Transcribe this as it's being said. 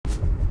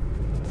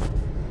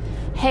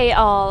Hey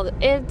all,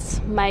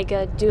 it's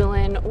Micah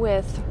Doolin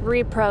with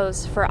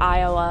Repros for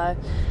Iowa.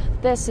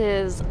 This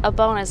is a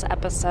bonus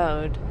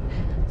episode.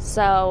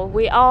 So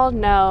we all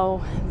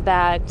know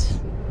that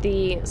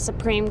the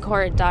Supreme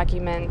Court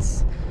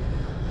documents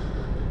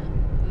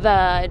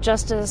the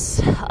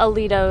Justice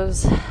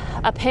Alito's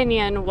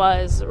opinion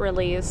was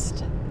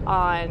released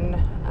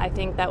on, I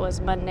think that was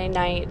Monday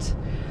night,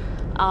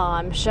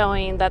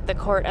 showing that the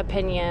court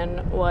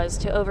opinion was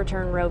to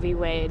overturn Roe v.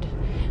 Wade.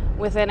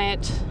 Within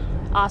it,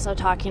 also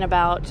talking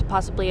about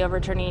possibly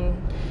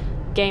overturning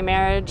gay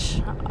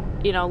marriage,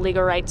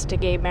 legal rights to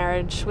gay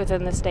marriage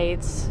within the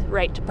states,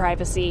 right to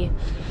privacy,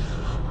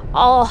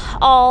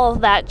 all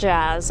that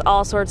jazz,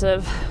 all sorts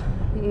of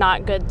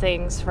not good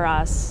things for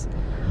us.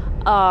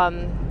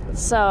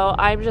 So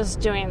I'm just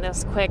doing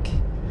this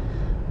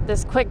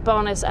quick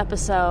bonus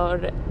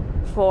episode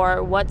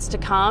for what's to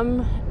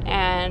come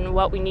and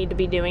what we need to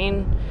be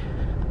doing.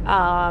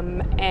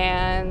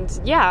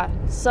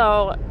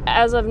 So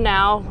as of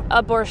now,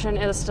 abortion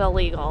is still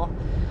legal.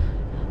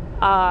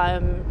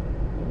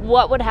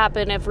 What would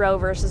happen if Roe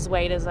versus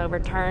Wade is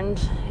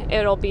overturned?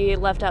 It'll be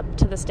left up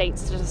to the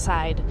states to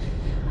decide.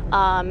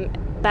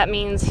 That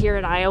means here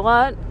in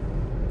Iowa,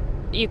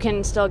 you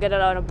can still get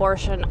an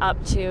abortion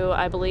up to,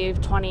 I believe,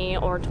 20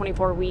 or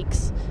 24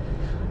 weeks.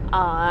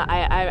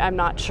 I'm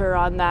not sure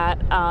on that,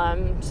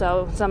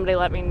 so somebody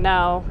let me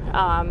know.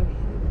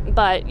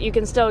 But you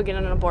can still get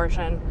an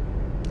abortion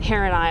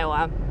here in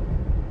Iowa.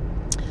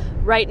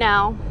 Right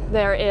now,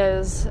 there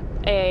is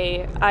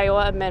a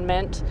Iowa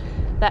amendment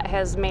that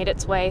has made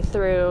its way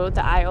through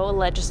the Iowa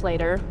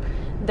legislature.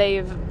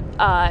 They've,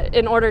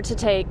 in order to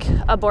take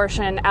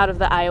abortion out of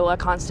the Iowa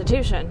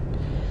Constitution.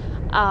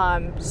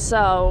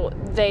 So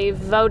they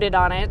voted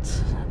on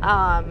it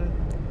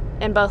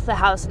in both the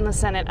House and the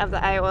Senate of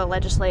the Iowa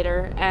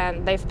legislature,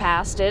 and they've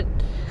passed it.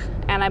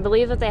 And I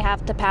believe that they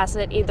have to pass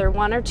it either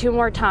one or two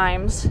more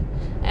times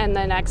in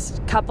the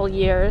next couple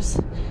years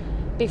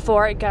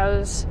before it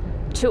goes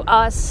to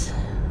us,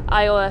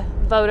 Iowa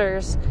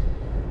voters,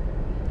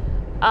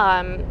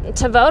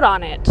 to vote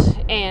on it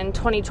in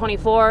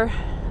 2024,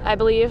 I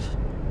believe.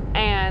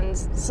 And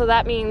so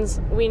that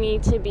means we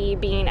need to be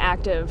being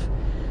active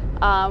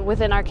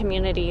within our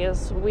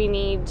communities. We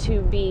need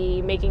to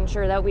be making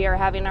sure that we are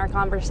having our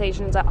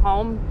conversations at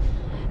home.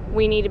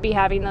 We need to be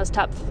having those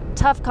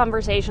tough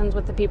conversations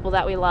with the people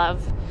that we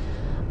love,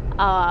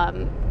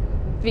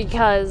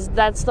 because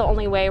that's the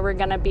only way we're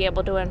going to be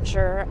able to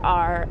ensure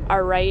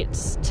our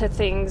rights to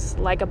things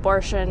like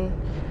abortion,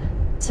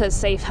 to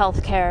safe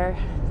health care,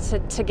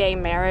 to gay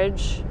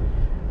marriage,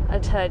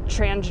 to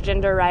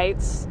transgender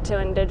rights, to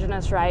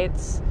indigenous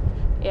rights,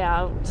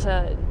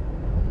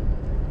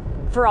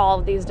 for all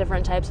of these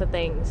different types of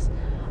things.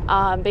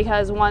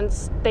 Because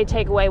once they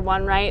take away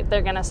one right,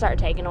 they're going to start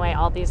taking away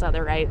all these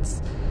other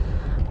rights.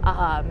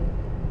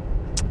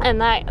 And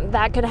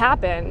that could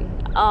happen.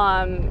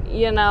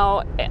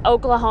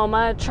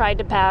 Oklahoma tried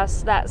to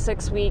pass that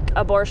 6-week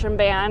abortion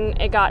ban.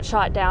 It got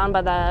shot down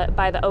by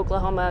the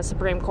Oklahoma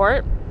Supreme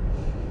Court.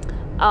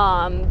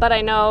 But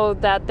I know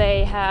that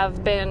they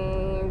have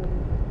been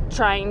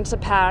trying to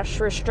pass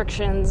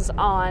restrictions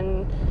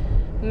on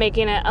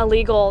making it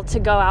illegal to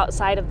go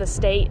outside of the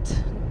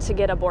state to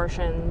get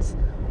abortions,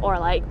 or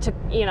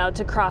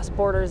to cross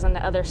borders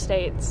into other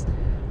states.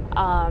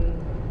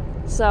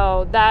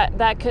 So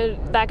that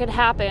could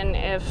happen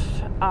if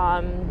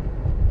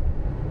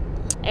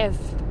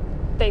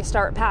they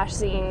start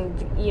passing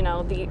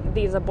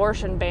these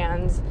abortion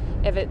bans,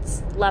 if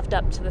it's left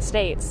up to the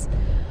states.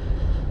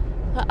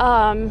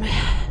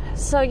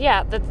 So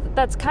yeah,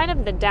 that's kind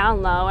of the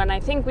down low, and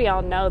I think we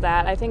all know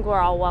that. I think we're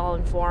all well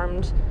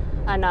informed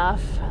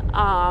enough.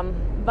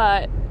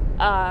 But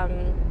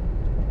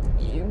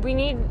we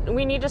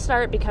need to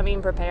start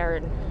becoming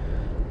prepared.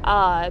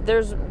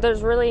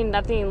 There's really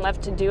nothing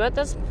left to do at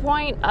this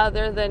point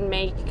other than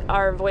make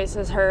our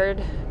voices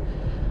heard,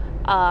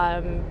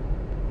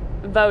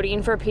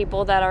 voting for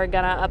people that are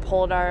going to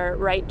uphold our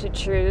right to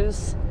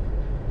choose.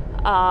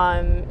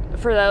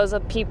 For those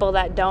of people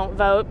that don't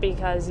vote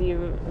because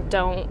you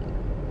don't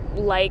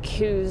like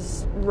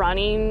who's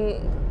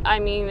running,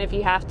 if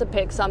you have to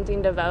pick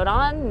something to vote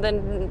on,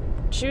 then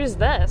choose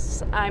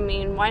this.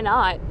 Why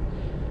not?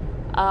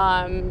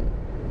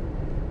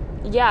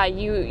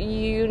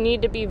 You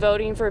need to be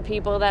voting for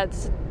people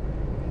that's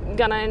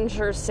gonna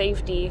ensure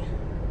safety.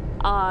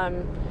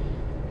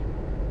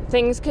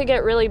 Things could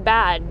get really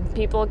bad.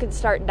 People could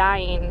start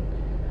dying.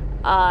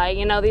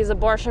 These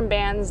abortion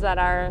bans that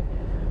are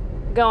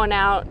going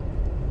out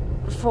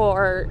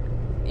for,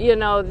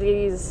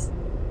 these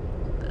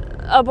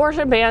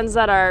abortion bans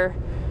that are,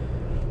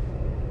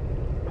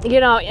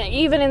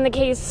 even in the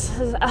case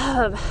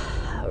of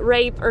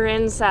rape or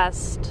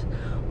incest,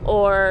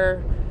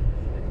 or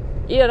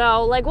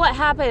what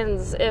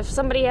happens if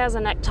somebody has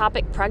an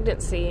ectopic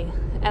pregnancy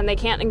and they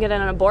can't get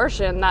an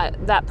abortion?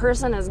 That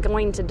person is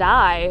going to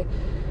die.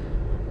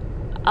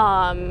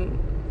 And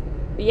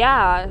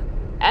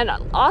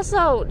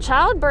also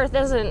childbirth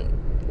isn't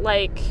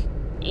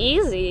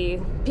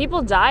easy.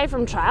 People die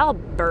from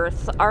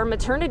childbirth. Our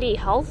maternity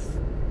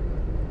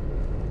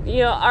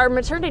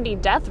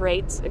death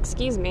rates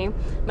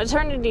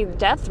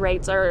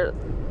are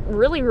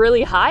really,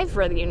 really high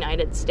for the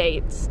United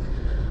States.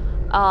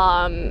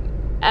 And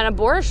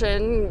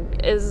abortion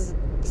is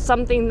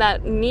something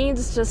that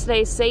needs to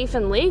stay safe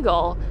and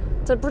legal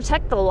to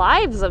protect the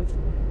lives of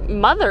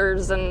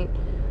mothers and,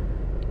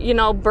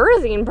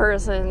 birthing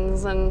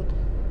persons. And,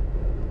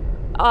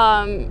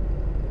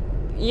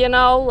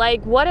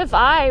 what if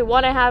I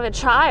want to have a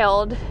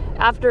child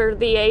after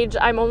the age,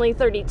 I'm only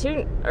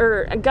 32,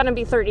 or gonna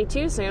be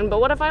 32 soon, but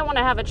what if I want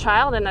to have a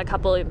child in a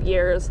couple of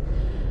years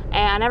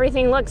and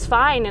everything looks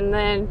fine, and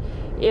then,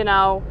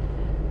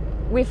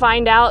 we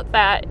find out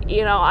that,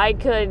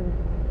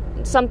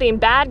 something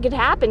bad could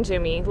happen to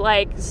me.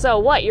 So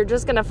what? You're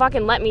just gonna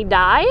fucking let me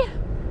die?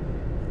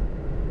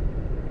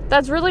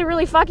 That's really,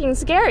 really fucking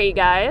scary,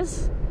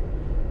 guys.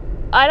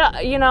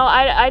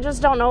 I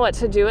just don't know what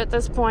to do at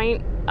this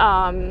point,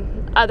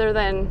 other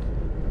than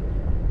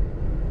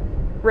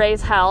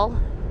raise hell.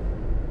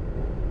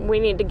 We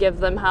need to give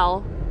them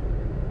hell.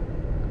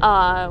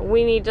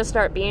 We need to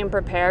start being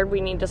prepared.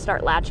 We need to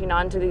start latching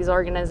on to these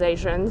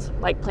organizations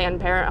like Planned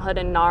Parenthood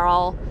and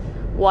NARAL,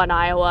 One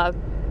Iowa.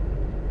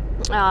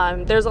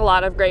 There's a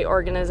lot of great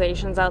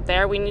organizations out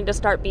there. We need to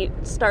start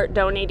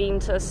donating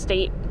to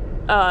state,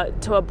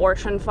 to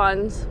abortion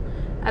funds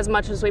as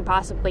much as we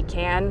possibly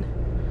can.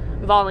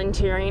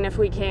 Volunteering if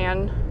we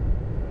can.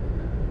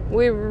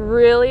 We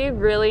really,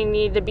 really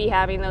need to be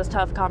having those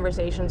tough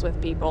conversations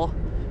with people.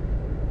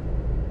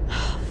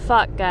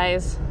 Fuck,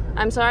 guys.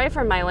 I'm sorry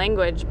for my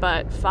language,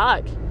 but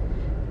fuck.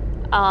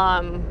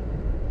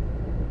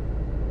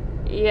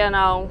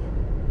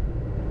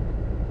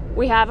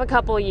 We have a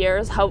couple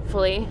years,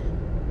 hopefully.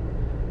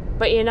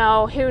 But,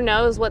 who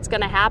knows what's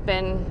going to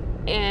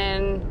happen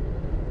in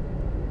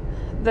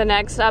the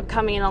next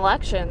upcoming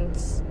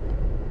elections.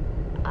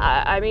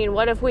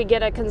 What if we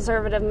get a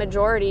conservative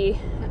majority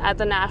at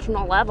the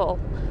national level?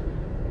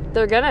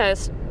 They're going to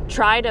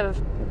try to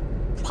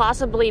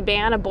possibly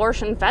ban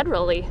abortion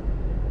federally.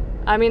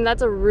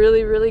 That's a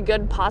really, really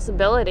good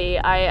possibility.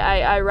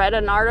 I read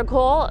an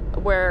article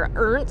where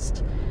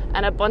Ernst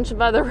and a bunch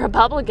of other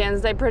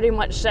Republicans, they pretty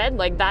much said,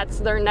 that's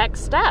their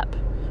next step.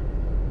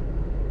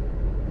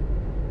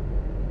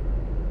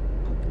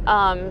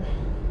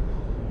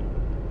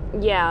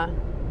 Yeah.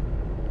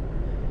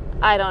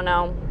 I don't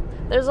know.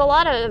 There's a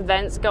lot of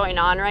events going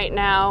on right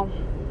now,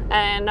 and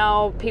I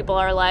know people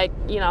are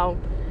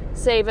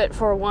save it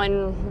for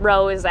when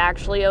Roe is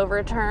actually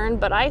overturned,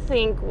 but I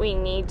think we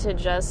need to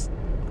just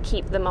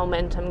keep the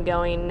momentum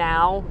going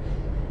now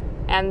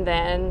and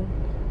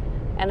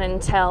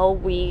until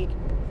we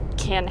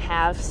can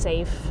have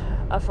safe,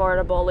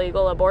 affordable,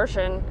 legal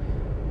abortion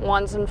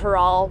once and for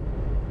all.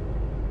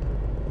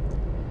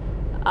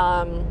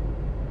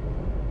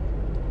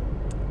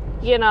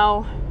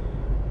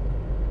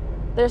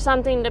 There's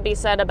something to be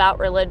said about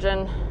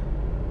religion.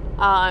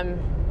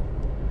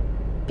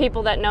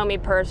 People that know me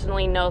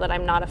personally know that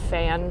I'm not a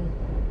fan.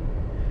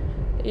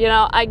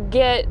 I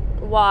get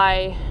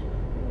why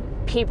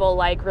people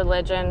like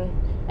religion.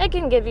 It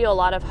can give you a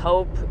lot of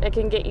hope. It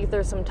can get you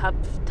through some tough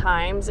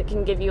times. It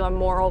can give you a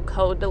moral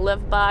code to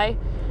live by.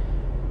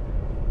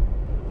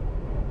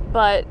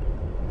 But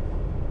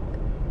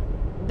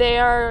they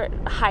are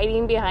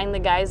hiding behind the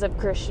guise of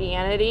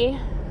Christianity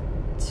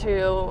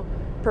to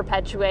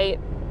perpetuate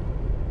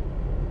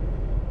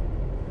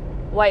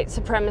white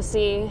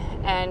supremacy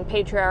and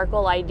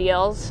patriarchal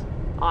ideals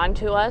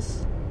onto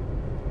us.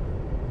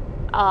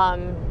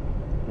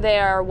 They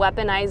are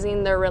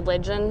weaponizing their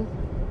religion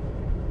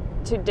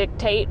to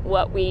dictate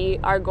what we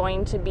are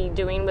going to be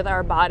doing with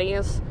our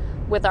bodies,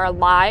 with our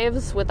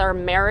lives, with our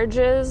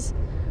marriages,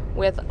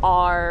 with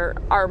our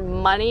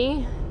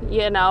money.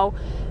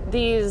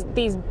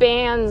 These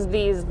bans,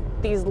 these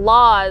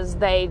laws,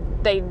 they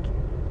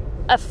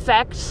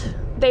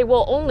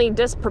will only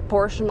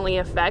disproportionately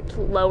affect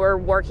lower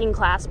working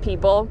class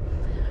people,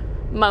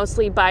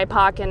 mostly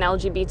BIPOC and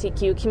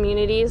LGBTQ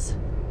communities.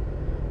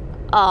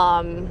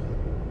 I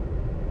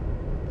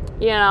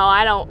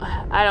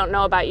don't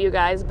know about you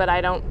guys, but I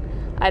don't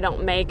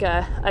make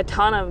a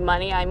ton of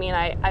money. I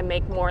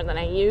make more than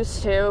I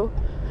used to.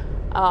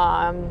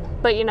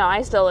 But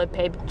I still live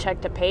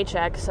paycheck to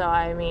paycheck, so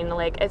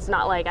it's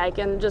not like I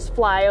can just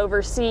fly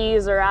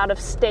overseas or out of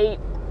state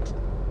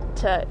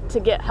to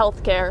get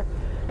health care.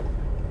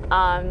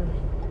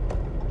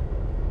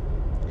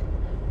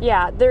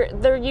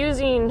 They're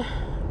using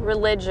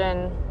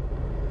religion.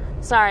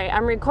 Sorry,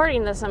 I'm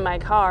recording this in my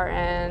car,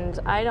 and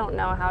I don't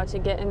know how to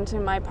get into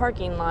my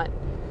parking lot.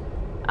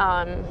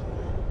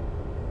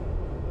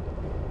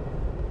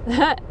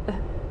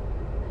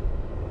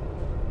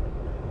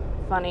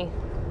 Funny.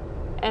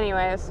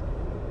 Anyways,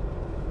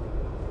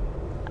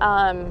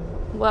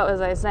 what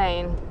was I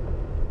saying?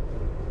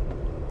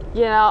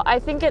 I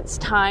think it's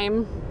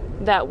time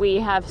that we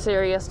have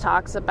serious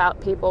talks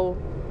about people,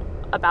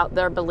 about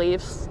their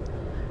beliefs,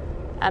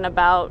 and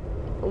about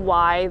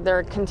why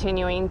they're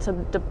continuing to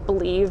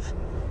believe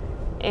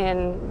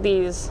in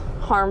these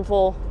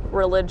harmful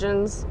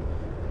religions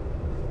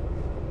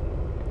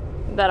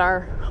that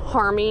are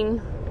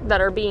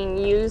being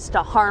used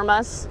to harm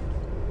us.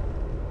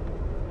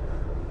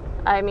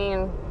 I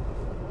mean,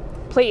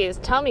 please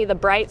tell me the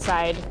bright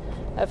side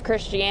of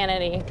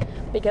Christianity,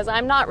 because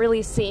I'm not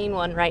really seeing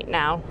one right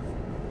now.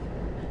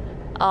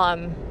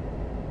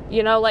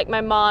 Like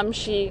my mom,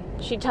 she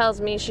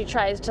tells me she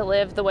tries to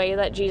live the way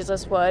that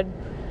Jesus would.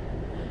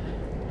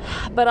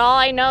 But all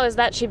I know is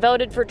that she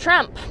voted for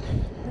Trump.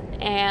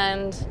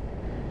 And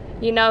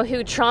you know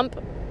who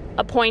Trump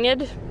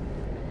appointed?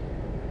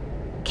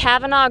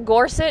 Kavanaugh,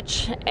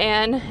 Gorsuch,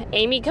 and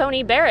Amy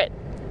Coney Barrett.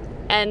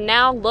 And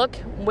now look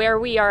where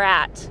we are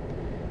at.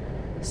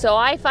 So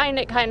I find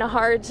it kind of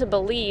hard to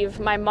believe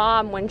my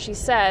mom when she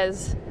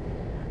says,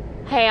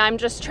 hey, I'm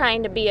just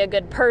trying to be a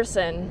good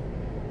person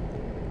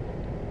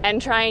and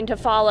trying to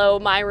follow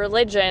my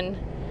religion,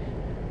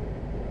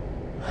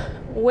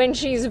 when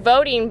she's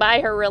voting by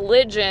her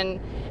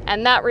religion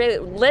and that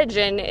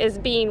religion is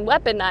being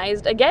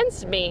weaponized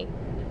against me.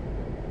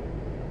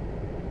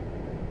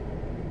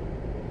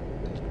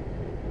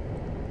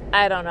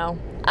 I don't know,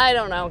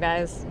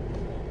 guys.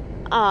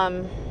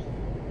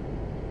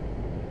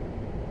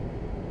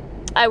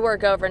 I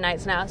work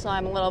overnights now, so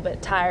I'm a little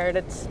bit tired.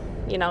 It's,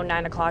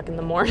 9 o'clock in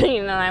the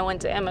morning, and I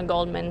went to Emma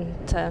Goldman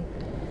to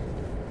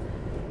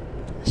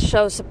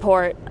show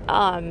support.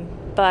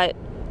 But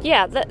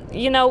yeah,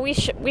 we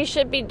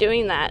should be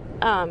doing that.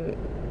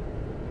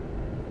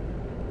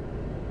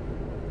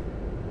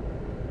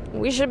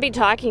 We should be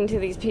talking to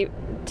these people,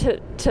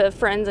 to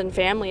friends and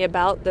family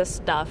about this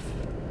stuff,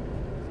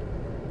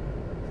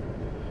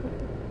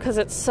 because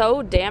it's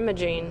so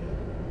damaging.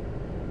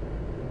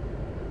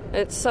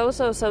 It's so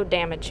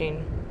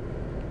damaging.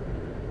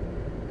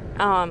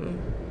 I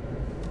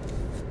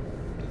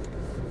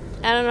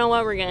don't know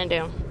what we're gonna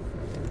do.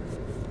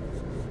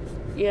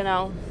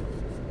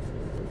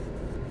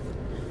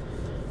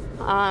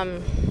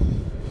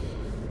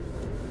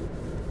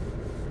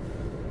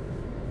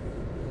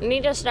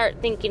 Need to start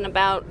thinking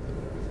about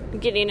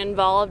getting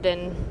involved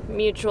in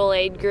mutual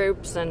aid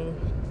groups and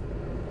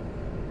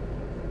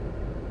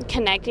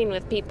connecting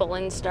with people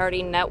and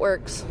starting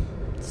networks,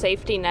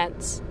 safety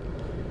nets,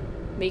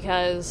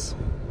 because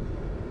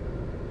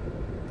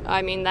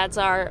that's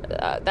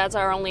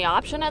our only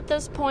option at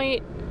this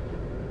point,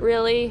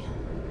 really.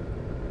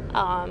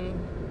 I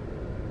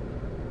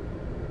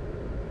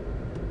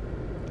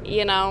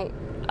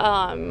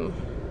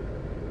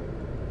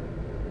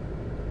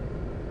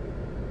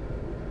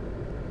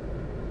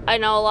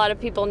know a lot of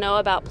people know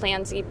about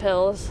Plan C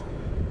pills.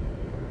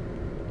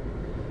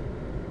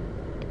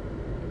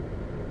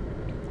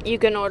 You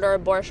can order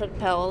abortion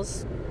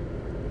pills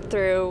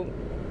through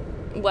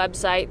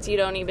websites. You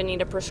don't even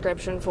need a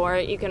prescription for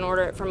it. You can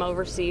order it from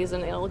overseas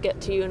and it'll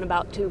get to you in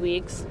about 2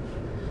 weeks.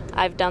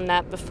 I've done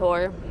that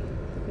before.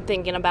 I'm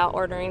thinking about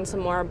ordering some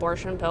more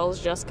abortion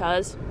pills just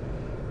because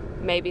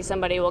maybe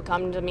somebody will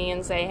come to me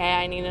and say, hey,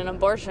 I need an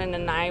abortion,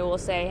 and I will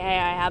say, hey,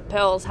 I have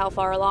pills. How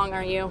far along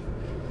are you?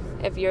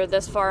 If you're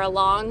this far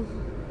along,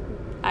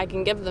 I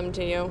can give them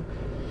to you.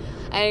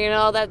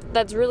 And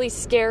that's really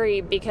scary,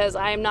 because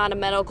I am not a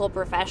medical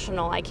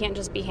professional. I can't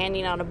just be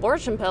handing out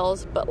abortion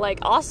pills. But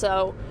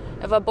also,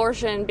 if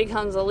abortion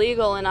becomes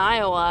illegal in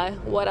Iowa,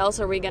 what else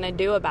are we going to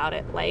do about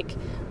it?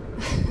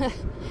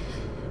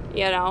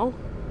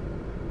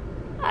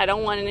 I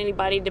don't want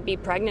anybody to be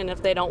pregnant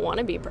if they don't want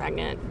to be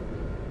pregnant.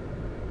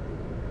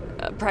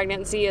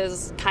 Pregnancy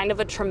is kind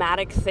of a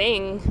traumatic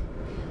thing.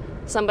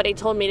 Somebody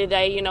told me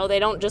today, they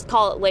don't just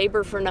call it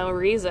labor for no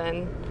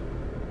reason.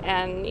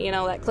 And,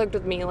 that clicked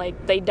with me.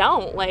 They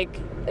don't.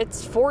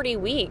 It's 40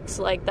 weeks.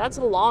 That's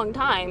a long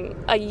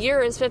time. A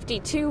year is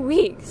 52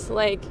 weeks.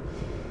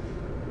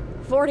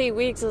 40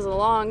 weeks is a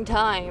long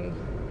time.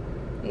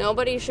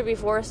 Nobody should be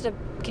forced to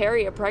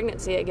carry a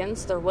pregnancy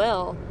against their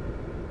will.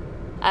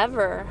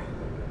 Ever.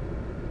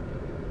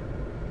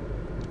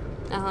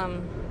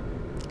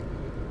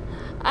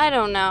 I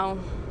don't know.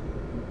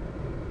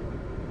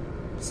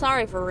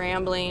 Sorry for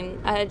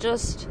rambling.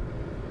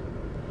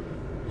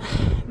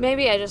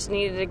 Maybe I just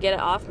needed to get it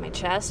off my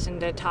chest and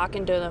to talk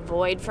into the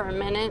void for a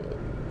minute.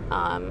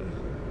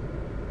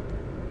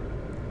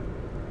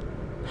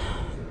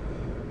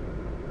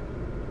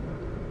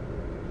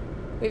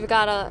 We've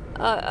got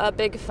a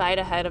big fight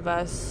ahead of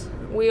us.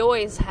 We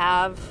always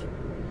have.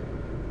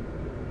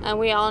 And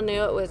we all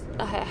knew it was,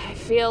 I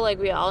feel like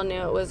we all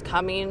knew it was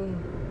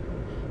coming.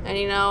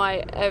 And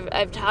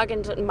I've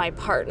talked to my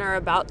partner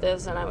about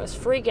this, and I was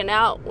freaking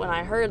out when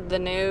I heard the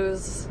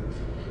news.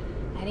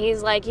 And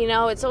he's like,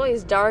 it's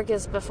always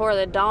darkest before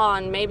the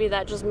dawn. Maybe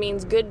that just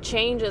means good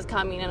change is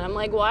coming. And I'm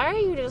like, why are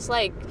you just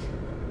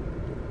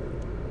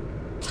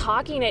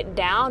talking it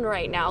down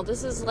right now?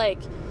 This is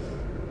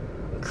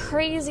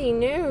crazy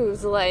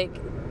news.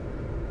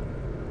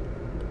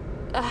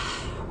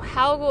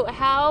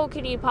 How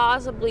can you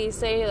possibly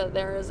say that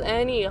there is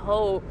any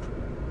hope?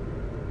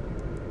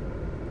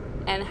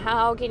 And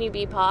how can you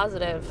be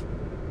positive?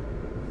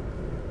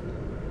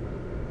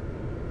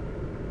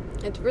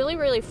 It's really,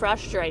 really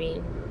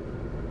frustrating.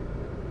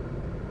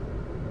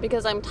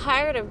 Because I'm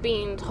tired of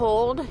being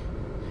told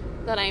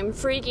that I'm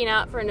freaking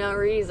out for no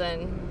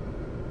reason.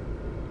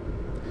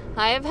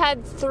 I have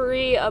had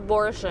 3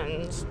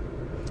 abortions.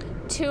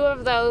 2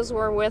 of those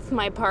were with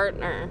my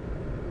partner.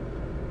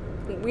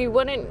 We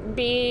wouldn't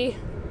be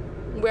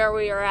where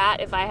we are at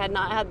if I had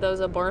not had those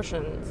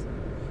abortions.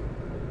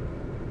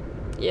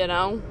 You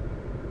know?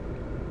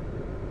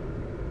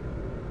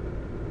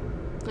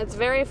 It's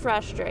very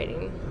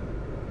frustrating.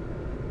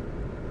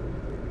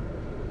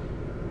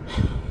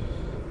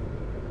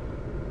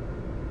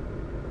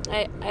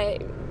 I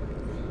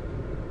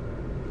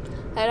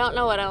don't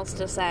know what else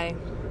to say.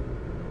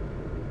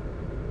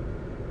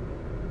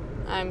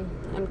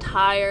 I'm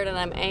tired and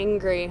I'm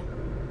angry.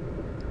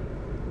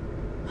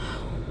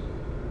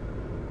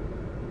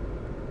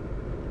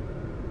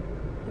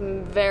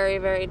 I'm very,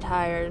 very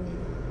tired.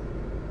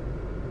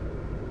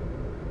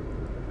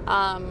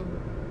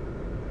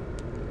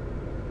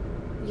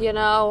 You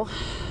know,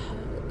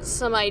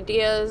 some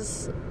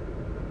ideas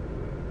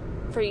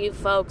for you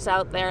folks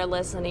out there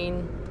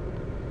listening.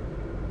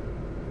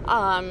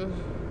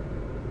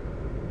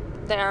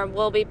 There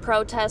will be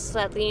protests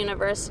at the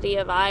University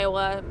of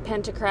Iowa,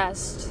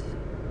 Pentecrest,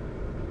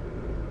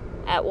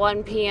 at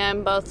 1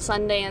 p.m. both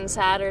Sunday and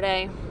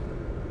Saturday.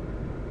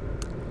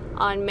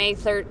 On May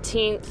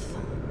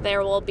 13th,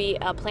 there will be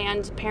a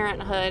Planned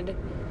Parenthood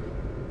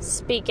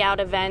Speak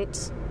Out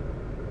event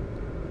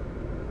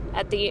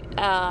at the,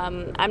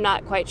 I'm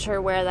not quite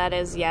sure where that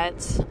is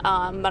yet,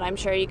 but I'm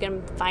sure you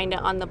can find it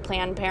on the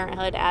Planned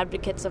Parenthood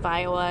Advocates of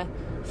Iowa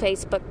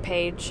Facebook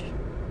page.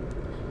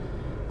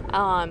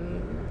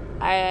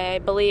 I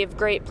believe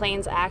Great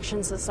Plains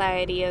Action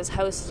Society is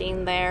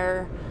hosting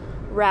their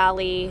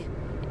rally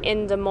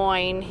in Des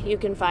Moines. You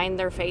can find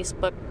their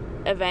Facebook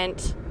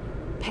event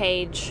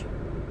page.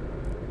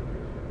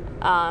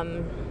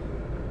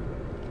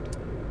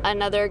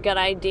 Another good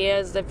idea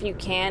is, if you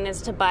can,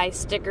 is to buy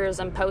stickers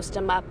and post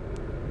them up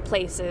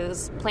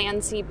places.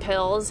 Plan C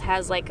Pills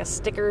has like a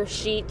sticker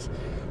sheet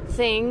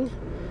thing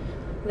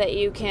that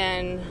you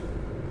can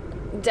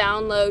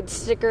download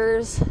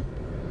stickers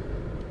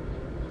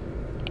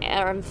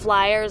and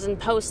flyers and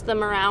post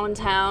them around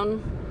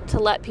town to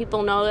let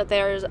people know that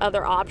there's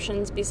other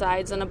options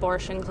besides an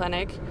abortion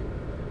clinic.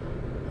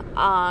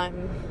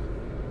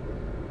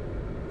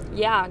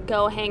 Yeah,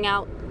 go hang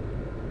up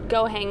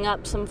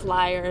some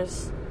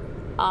flyers.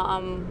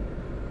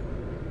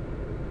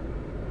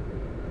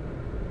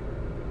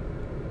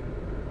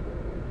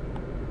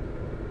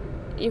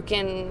 You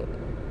can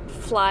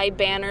fly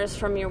banners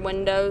from your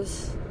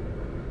windows,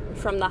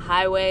 from the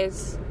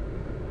highways.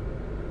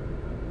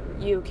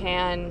 You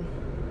can,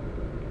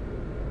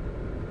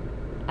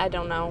 I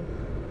don't know.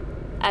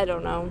 I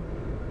don't know.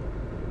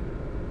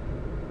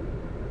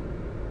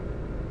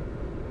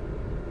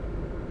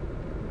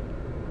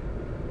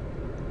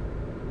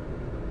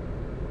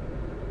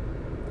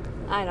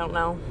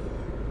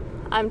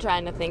 I'm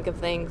trying to think of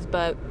things,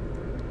 but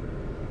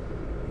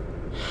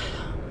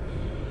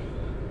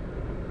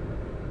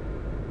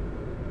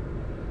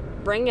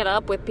bring it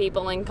up with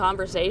people in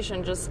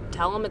conversation. Just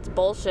tell them it's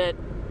bullshit.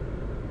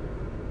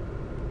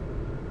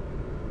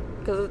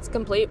 Because it's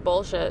complete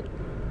bullshit.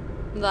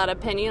 That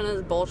opinion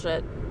is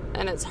bullshit.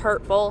 And it's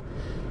hurtful.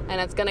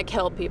 And it's gonna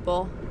kill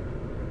people.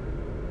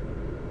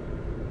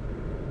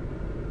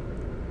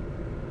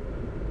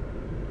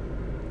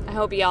 I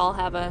hope y'all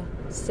have a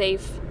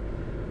safe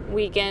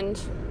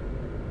weekend.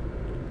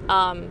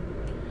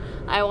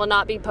 I will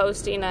not be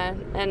posting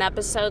an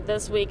episode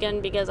this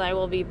weekend because I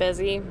will be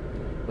busy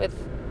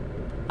with,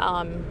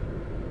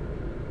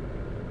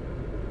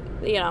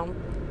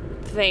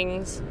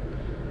 things.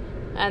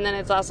 And then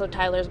it's also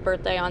Tyler's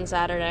birthday on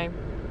Saturday.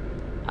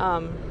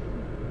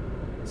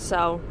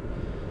 So,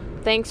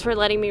 thanks for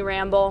letting me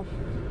ramble.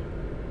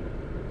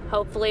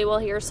 Hopefully we'll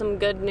hear some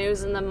good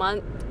news in the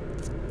month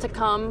to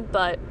come,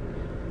 but,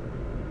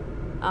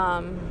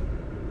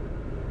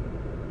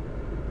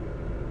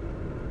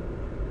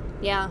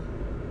 yeah.